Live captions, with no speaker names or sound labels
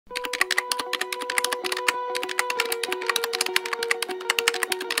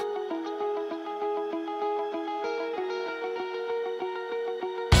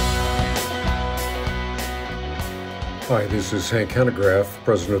Hi, this is Hank Hanegraaff,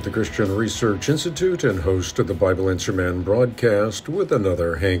 president of the Christian Research Institute and host of the Bible Answer Man broadcast with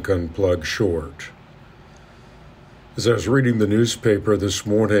another Hank Unplugged short. As I was reading the newspaper this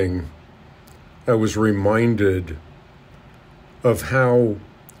morning, I was reminded of how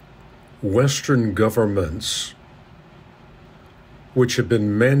Western governments, which have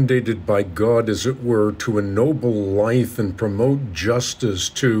been mandated by God, as it were, to ennoble life and promote justice,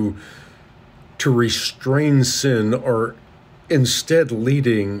 to restrain sin, are instead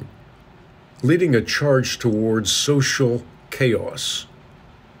leading a charge towards social chaos.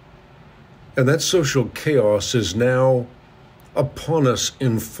 And that social chaos is now upon us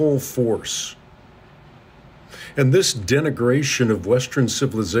in full force. And this denigration of Western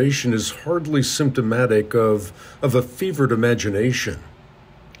civilization is hardly symptomatic of a fevered imagination.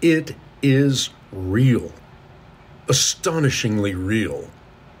 It is real, astonishingly real.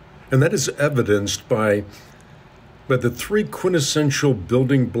 And that is evidenced by the three quintessential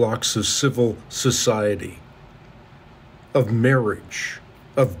building blocks of civil society, of marriage,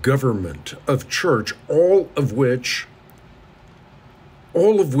 of government, of church, all of which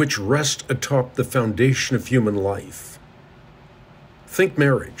rest atop the foundation of human life. Think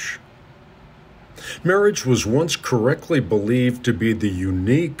marriage. Marriage was once correctly believed to be the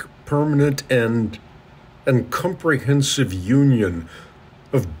unique, permanent, and comprehensive union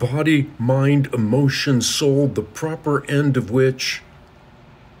of body, mind, emotion, soul, the proper end of which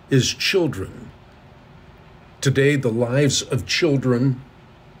is children. Today, the lives of children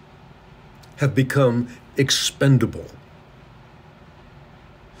have become expendable.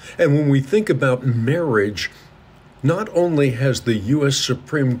 And when we think about marriage, not only has the U.S.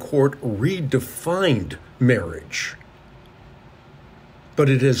 Supreme Court redefined marriage, but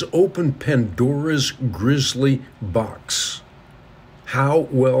it has opened Pandora's grizzly box. How?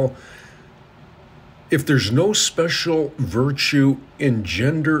 Well, if there's no special virtue in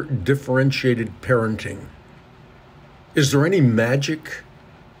gender-differentiated parenting, is there any magic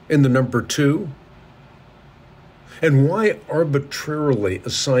in the number 2? And why arbitrarily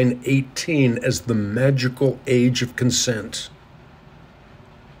assign 18 as the magical age of consent?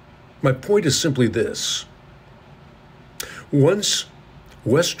 My point is simply this. Once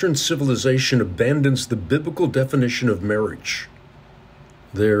Western civilization abandons the biblical definition of marriage,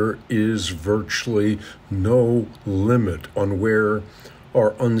 there is virtually no limit on where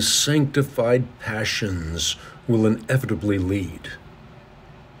our unsanctified passions will inevitably lead.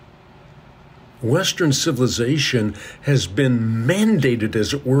 Western civilization has been mandated,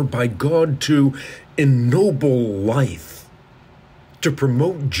 as it were, by God to ennoble life, to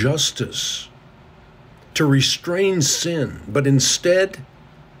promote justice, to restrain sin, but instead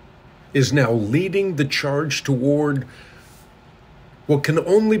is now leading the charge toward what can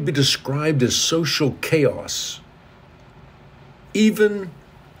only be described as social chaos, even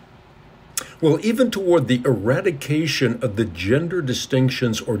toward the eradication of the gender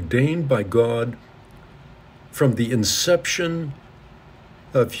distinctions ordained by God from the inception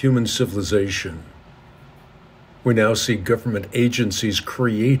of human civilization. We now see government agencies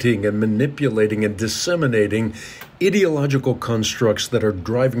creating and manipulating and disseminating ideological constructs that are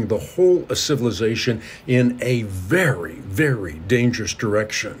driving the whole of civilization in a very, very dangerous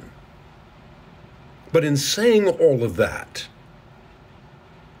direction. But in saying all of that,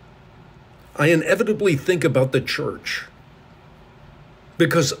 I inevitably think about the church,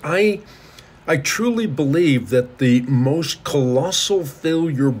 because I truly believe that the most colossal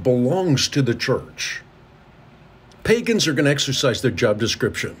failure belongs to the church. Pagans are going to exercise their job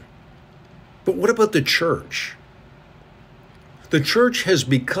description. But what about the church? The church has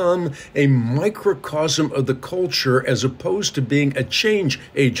become a microcosm of the culture as opposed to being a change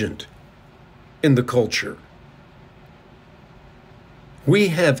agent in the culture. We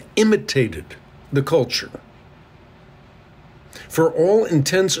have imitated the culture. For all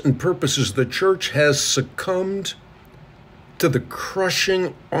intents and purposes, the church has succumbed to the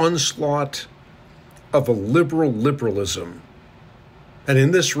crushing onslaught of a liberalism. And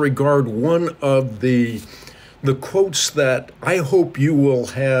in this regard, one of the quotes that I hope you will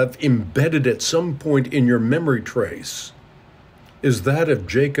have embedded at some point in your memory trace is that of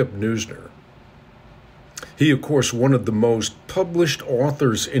Jacob Neusner. He, of course, one of the most published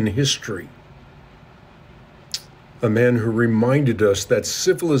authors in history. A man who reminded us that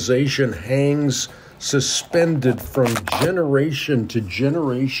civilization hangs suspended from generation to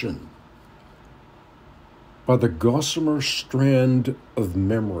generation by the gossamer strand of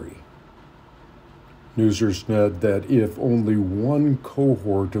memory. Neusner said that if only one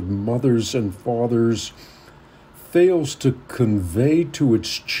cohort of mothers and fathers fails to convey to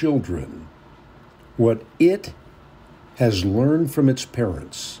its children what it has learned from its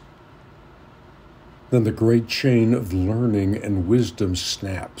parents, then the great chain of learning and wisdom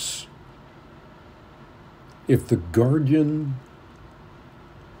snaps. If the guardian,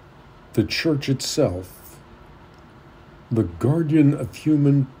 the church itself, the guardian of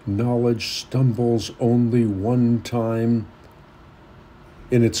human knowledge, stumbles only one time,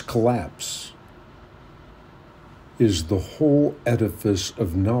 in its collapse is the whole edifice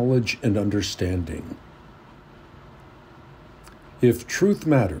of knowledge and understanding. If truth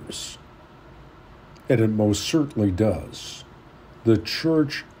matters, and it most certainly does, the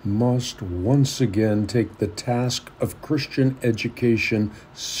church must once again take the task of Christian education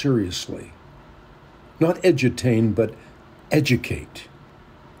seriously. Not edutain, but educate.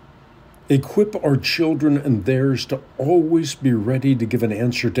 Equip our children and theirs to always be ready to give an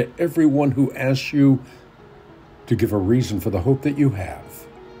answer to everyone who asks you to give a reason for the hope that you have.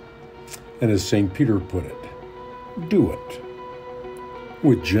 And as St. Peter put it, do it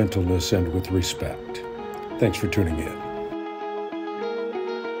with gentleness and with respect. Thanks for tuning in.